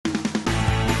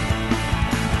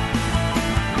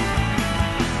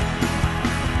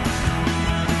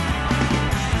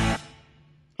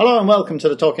Hello and welcome to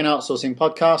the Talking Outsourcing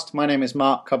podcast. My name is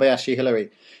Mark Kobayashi Hillary.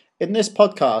 In this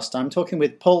podcast, I'm talking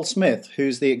with Paul Smith,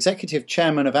 who's the Executive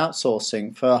Chairman of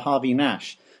Outsourcing for Harvey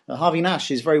Nash. Harvey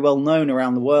Nash is very well known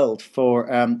around the world for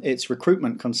its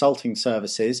recruitment consulting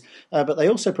services, but they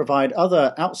also provide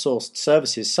other outsourced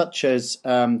services such as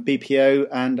BPO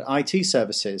and IT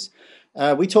services.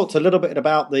 We talked a little bit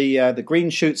about the green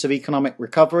shoots of economic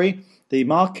recovery, the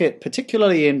market,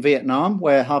 particularly in Vietnam,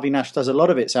 where Harvey Nash does a lot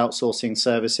of its outsourcing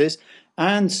services,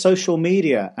 and social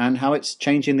media and how it's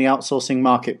changing the outsourcing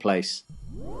marketplace.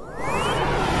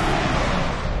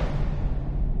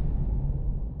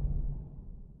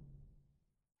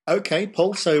 Okay,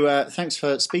 Paul, so thanks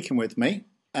for speaking with me.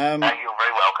 You're very welcome.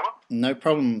 No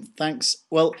problem. Thanks.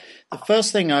 Well, the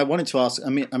first thing I wanted to ask,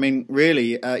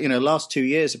 really, last 2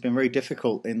 years have been very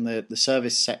difficult in the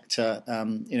service sector,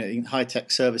 in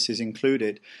high-tech services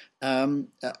included.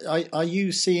 Are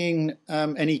you seeing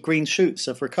any green shoots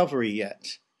of recovery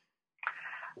yet?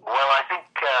 Well, I think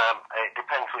it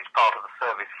depends which part of the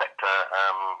service sector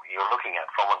you're looking at.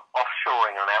 From an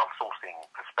offshoring and outsourcing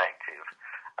perspective,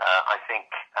 I think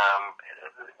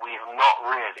we've not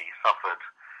really suffered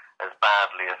as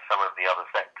badly as some of the other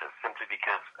sectors, simply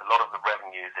because a lot of the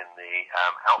revenues in the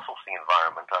outsourcing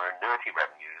environment are annuity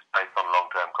revenues based on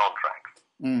long-term contracts.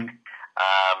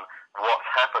 What's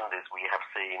happened is we have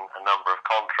seen a number of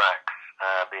contracts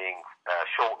being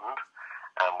shortened,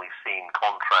 and we've seen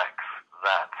contracts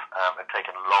that have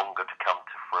taken longer to come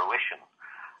to fruition,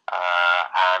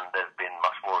 and there's been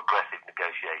much more aggressive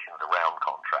negotiations around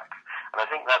contracts. And I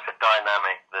think that's a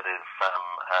dynamic that is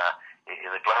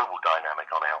a global dynamic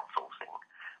on outsourcing.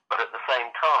 But at the same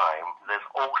time, there's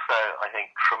also, I think,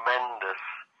 tremendous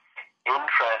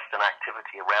interest and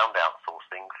activity around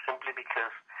outsourcing simply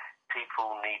because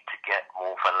people need to get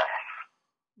more for less.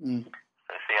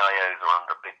 So CIOs are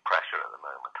under big pressure at the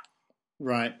moment.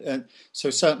 Right.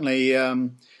 So certainly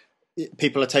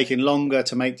people are taking longer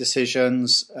to make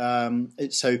decisions.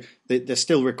 So they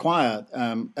still require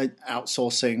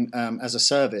outsourcing as a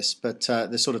service, but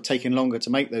they're sort of taking longer to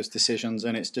make those decisions,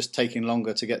 and it's just taking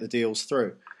longer to get the deals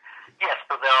through. Yes,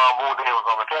 but there are more deals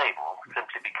on the table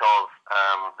simply because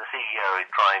the CEO is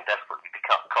trying desperately to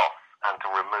cut costs and to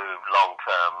remove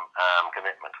long-term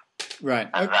commitment. Right.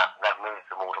 And that moves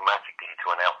them automatically to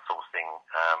an outsourcing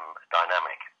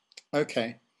dynamic.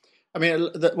 Okay. I mean,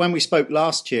 when we spoke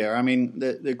last year, I mean,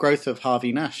 the growth of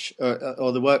Harvey Nash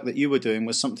or the work that you were doing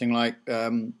was something like,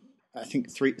 I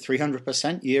think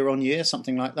 300% year on year,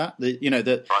 something like that.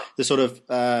 The sort of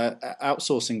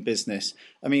outsourcing business.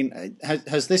 I mean,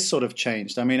 has this sort of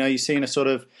changed? I mean, are you seeing a sort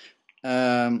of,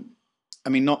 I'm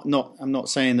not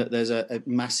saying that there's a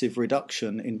massive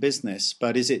reduction in business,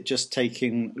 but is it just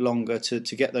taking longer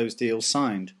to get those deals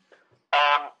signed?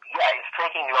 Yeah, it's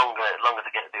taking longer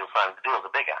to get the deals signed. The deals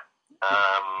are bigger.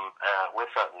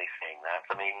 We're certainly seeing that.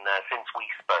 I mean, since we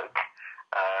spoke,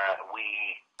 we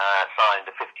signed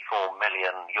a €54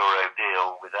 million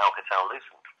deal with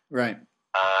Alcatel-Lucent, right,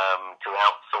 to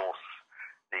outsource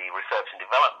the research and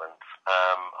development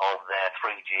of their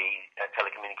 3G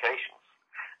telecommunications.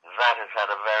 That has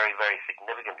had a very, very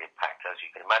significant impact, as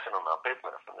you can imagine, on our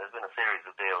business, and there's been a series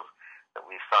of deals that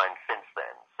we've signed since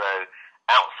then. So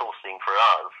outsourcing for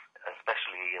us,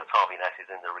 especially as Harvey Nash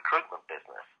is in the recruitment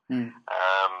business,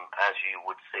 as you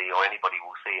would see, or anybody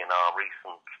will see in our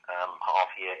recent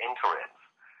half-year interims,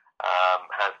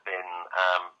 has been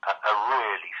a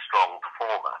really strong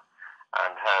performer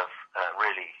and has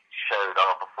really showed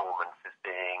our performance as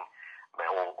being,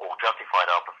 or justified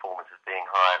our performance as being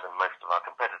higher than most of our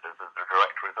competitors as a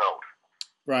direct result.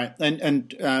 Right,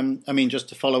 and I mean, just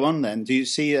to follow on then, do you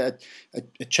see a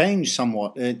change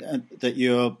somewhat that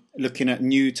you're looking at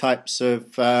new types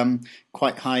of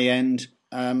quite high-end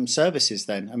services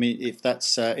then? I mean, if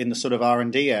that's in the sort of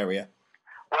R&D area?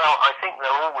 Well, I think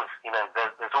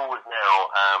there's always now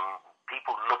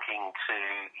people looking to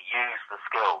use the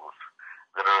skills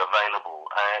that are available.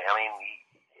 I mean,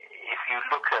 if you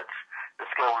look at the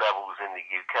skill levels in the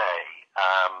UK,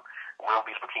 we'll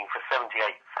be looking for 78,000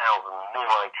 new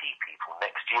IT people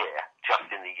next year, just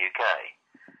in the UK.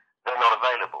 They're not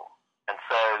available. And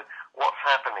so what's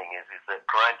happening is that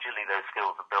gradually those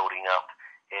skills are building up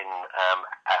in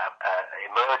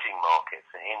emerging markets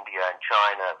in India and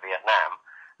China, Vietnam,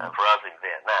 and for us in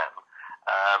Vietnam.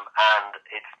 And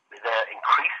they're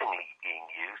increasingly being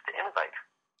used to innovate.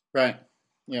 Right,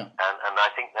 yeah. And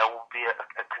I think there will be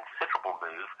a considerable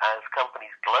move as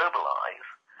companies globalize.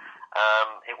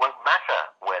 It won't matter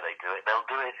where they do it. They'll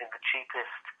do it in the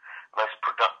cheapest, most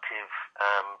productive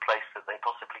place that they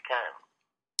possibly can.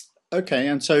 Okay,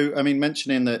 and so, I mean,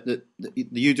 mentioning that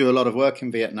you do a lot of work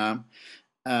in Vietnam,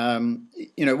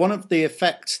 One of the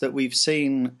effects that we've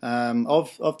seen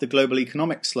of the global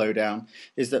economic slowdown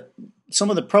is that some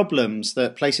of the problems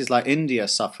that places like India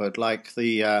suffered, like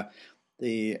the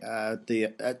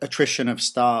attrition of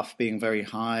staff being very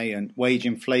high and wage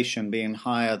inflation being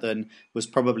higher than was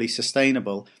probably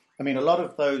sustainable. I mean, a lot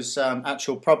of those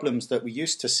actual problems that we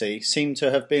used to see seem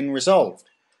to have been resolved.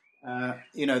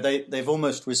 They've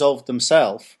almost resolved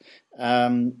themselves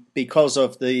because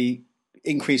of the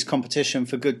increased competition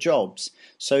for good jobs.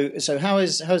 So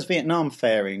how's Vietnam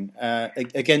faring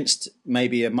against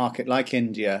maybe a market like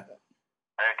India?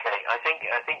 Okay, I think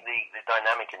the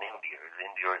dynamic in India is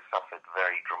India has suffered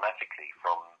very dramatically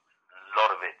from a lot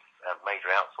of its major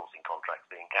outsourcing contracts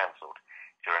being cancelled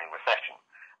during recession,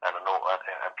 and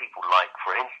people like,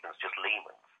 for instance, just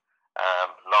Lehman's.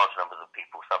 Large numbers of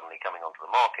people suddenly coming onto the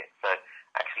market. So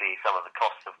actually, some of the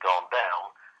costs have gone down,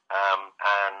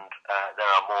 and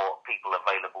there are more people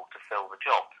available to fill the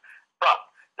jobs. But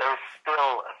there is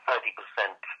still a 30%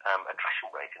 attrition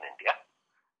rate in India.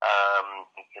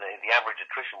 The average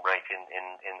attrition rate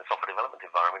in the software development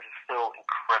environment is still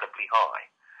incredibly high.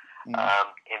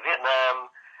 In Vietnam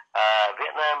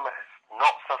has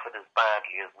not suffered as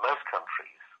badly as most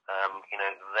countries.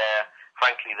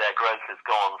 Frankly, their growth has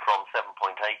gone from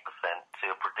 7.8% to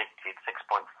a predicted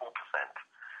 6.4%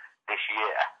 this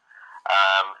year.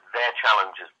 Their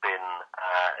challenge has been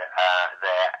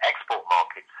their export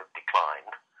markets have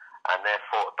declined, and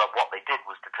therefore, but what they did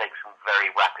was to take some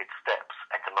very rapid steps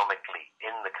economically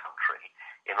in the country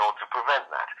in order to prevent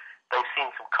that. They've seen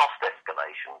some cost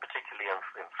escalation, particularly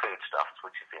in foodstuffs,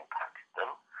 which has impacted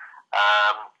them,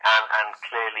 and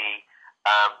clearly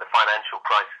the financial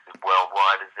crisis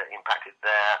worldwide has impacted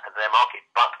their market.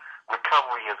 But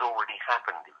recovery has already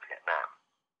happened in Vietnam.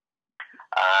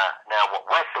 Now, what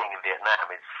we're seeing in Vietnam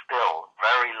is still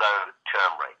very low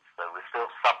churn rates. So we're still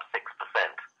sub 6%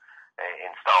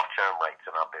 in staff churn rates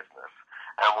in our business,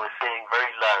 and we're seeing very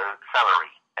low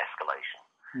salary escalation.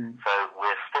 So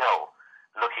we're still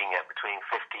looking at between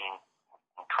 15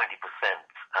 and 20%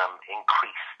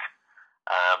 increased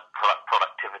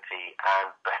productivity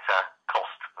and better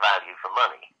cost value for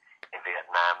money in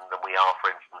Vietnam than we are,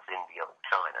 for instance, India or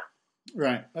China.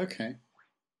 Right. Okay.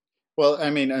 Well, I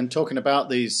mean, and talking about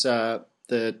these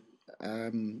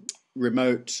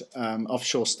remote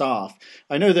offshore staff,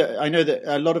 I know that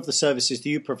a lot of the services that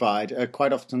you provide are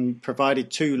quite often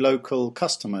provided to local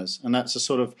customers, and that's a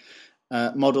sort of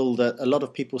model that a lot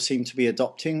of people seem to be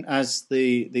adopting as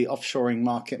the offshoring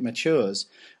market matures.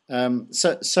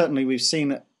 Certainly, we've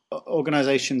seen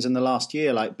organisations in the last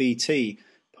year like BT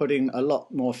putting a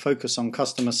lot more focus on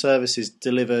customer services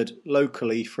delivered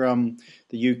locally from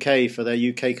the UK for their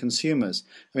UK consumers.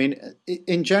 I mean,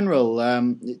 in general,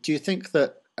 do you think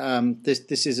that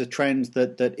this is a trend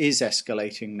that is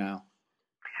escalating now?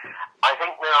 I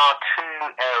think there are two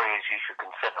areas you should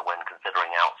consider when considering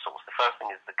outsource. The first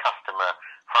thing is the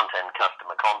front-end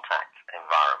customer contact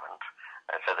environment.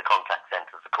 So the contact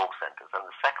centres, the call centres, and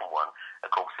the second one, of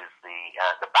course, is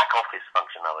the back office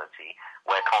functionality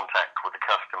where contact with the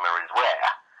customer is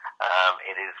rare.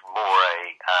 It is more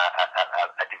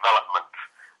a development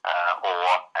or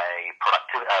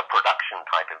a production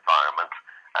type environment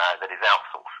that is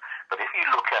outsourced. But if you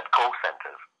look at call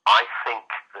centres, I think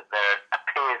that there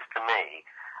appears to me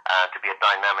to be a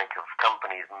dynamic of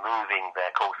companies moving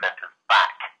their call centres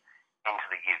back into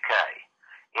the UK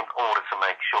in order to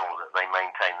make sure that they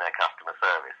maintain their customer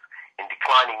service. In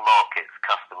declining markets,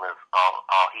 customers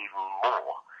are even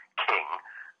more king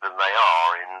than they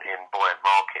are in buoyant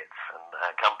markets, and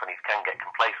companies can get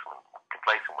complacent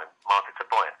when markets are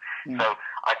buoyant. So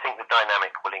I think the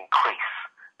dynamic will increase.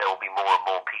 There will be more and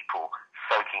more people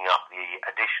soaking up the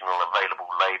additional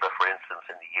available labour, for instance,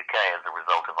 in the UK as a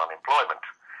result of unemployment,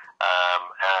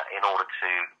 in order to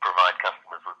provide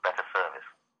customers with better service.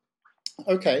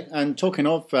 Okay, and talking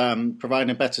of providing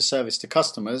a better service to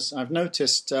customers, I've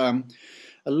noticed a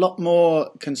lot more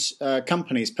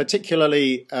companies,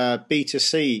 particularly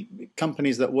B2C,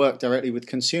 companies that work directly with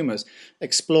consumers,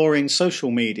 exploring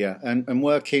social media and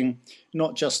working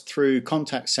not just through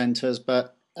contact centres,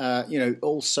 but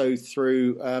also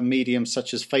through mediums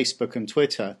such as Facebook and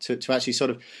Twitter to actually sort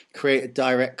of create a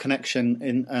direct connection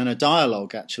and a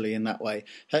dialogue actually in that way.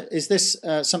 Is this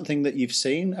something that you've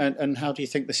seen, and how do you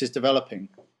think this is developing?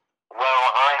 Well,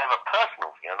 I have a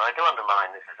personal view, and I do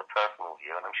underline this is a personal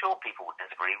view, and I'm sure people would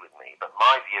disagree with me, but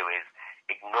my view is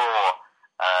ignore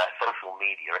social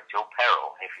media at your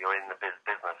peril if you're in the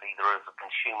business, either as a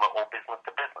consumer or business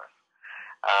to business.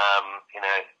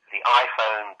 The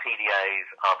iPhone PDAs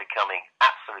are becoming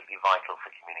absolutely vital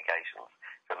for communications.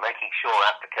 So making sure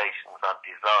applications are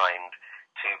designed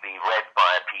to be read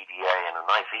by a PDA in a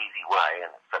nice, easy way.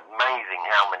 And it's amazing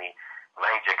how many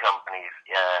major companies'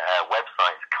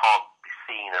 websites can't be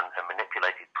seen and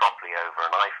manipulated properly over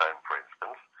an iPhone, for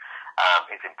instance.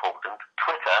 Is important.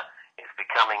 Twitter is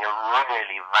becoming a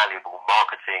really valuable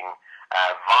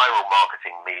viral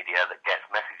marketing media that gets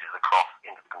messages across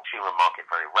into the consumer market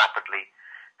very rapidly.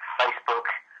 Facebook,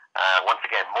 once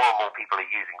again, more and more people are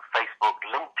using Facebook.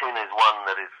 LinkedIn is one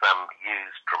that is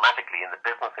used dramatically in the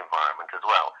business environment as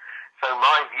well. So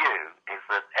my view is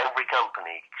that every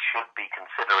company should be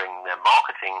considering their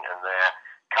marketing and their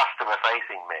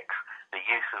customer-facing mix, the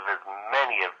use of as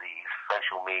many of these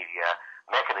social media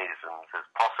mechanisms as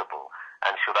possible,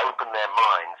 and should open their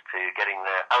minds to getting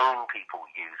their own people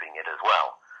using it as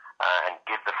well, and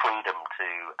give the freedom to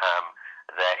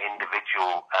their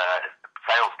individual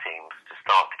sales teams to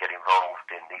start to get involved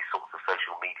in these sorts of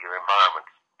social media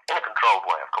environments in a controlled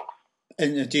way, of course.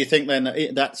 And do you think then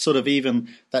that's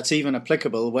even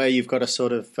applicable where you've got a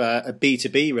sort of a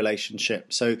B2B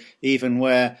relationship? So even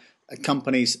where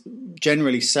companies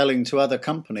generally selling to other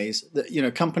companies, that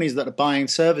companies that are buying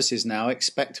services now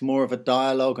expect more of a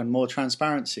dialogue and more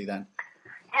transparency then?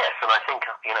 Yes, and I think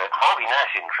Harvey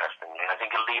Nash, interestingly, I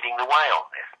think are leading the way on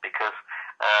this, because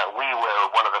we were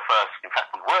one of the first, in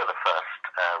fact we were the first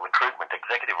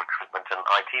executive recruitment and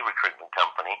IT recruitment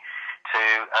company to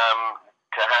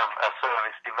have a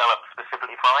service developed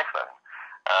specifically for iPhone.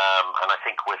 And I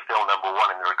think we're still number one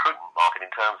in the recruitment market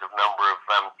in terms of number of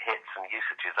hits and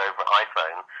usages over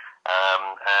iPhone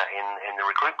in the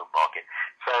recruitment market.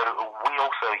 So we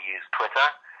also use Twitter,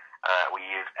 we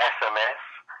use SMS,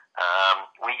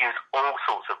 we use all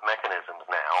sorts of mechanisms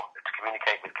now to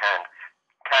communicate with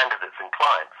candidates and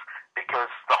clients,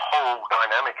 because the whole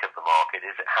dynamic of the market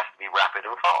is it has to be rapid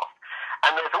and fast.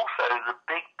 And there's also the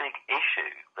big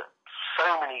issue that so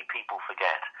many people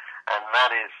forget, and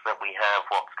that is that we have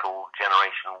what's called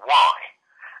Generation Y.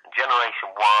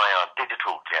 Generation Y, our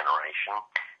digital generation,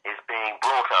 is being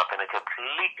brought up in a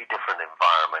completely different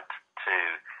environment to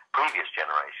previous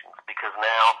generations, because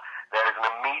now there is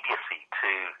an immediacy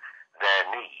to their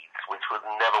needs which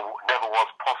never was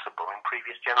possible in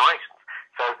previous generations.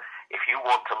 So if you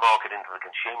want to market into the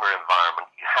consumer environment,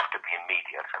 you have to be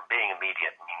immediate, and being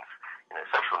immediate means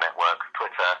social networks,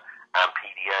 Twitter, and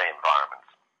PDA environments.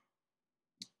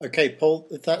 Okay, Paul,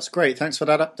 that's great. Thanks for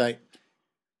that update.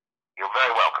 You're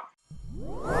very welcome.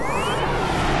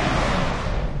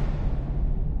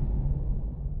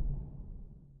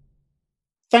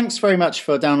 Thanks very much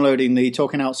for downloading the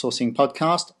Talking Outsourcing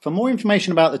podcast. For more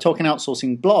information about the Talking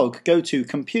Outsourcing blog, go to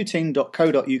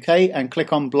computing.co.uk and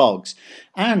click on blogs.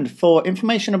 And for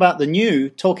information about the new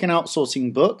Talking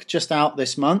Outsourcing book just out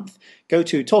this month, go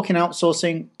to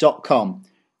talkingoutsourcing.com.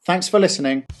 Thanks for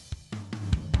listening.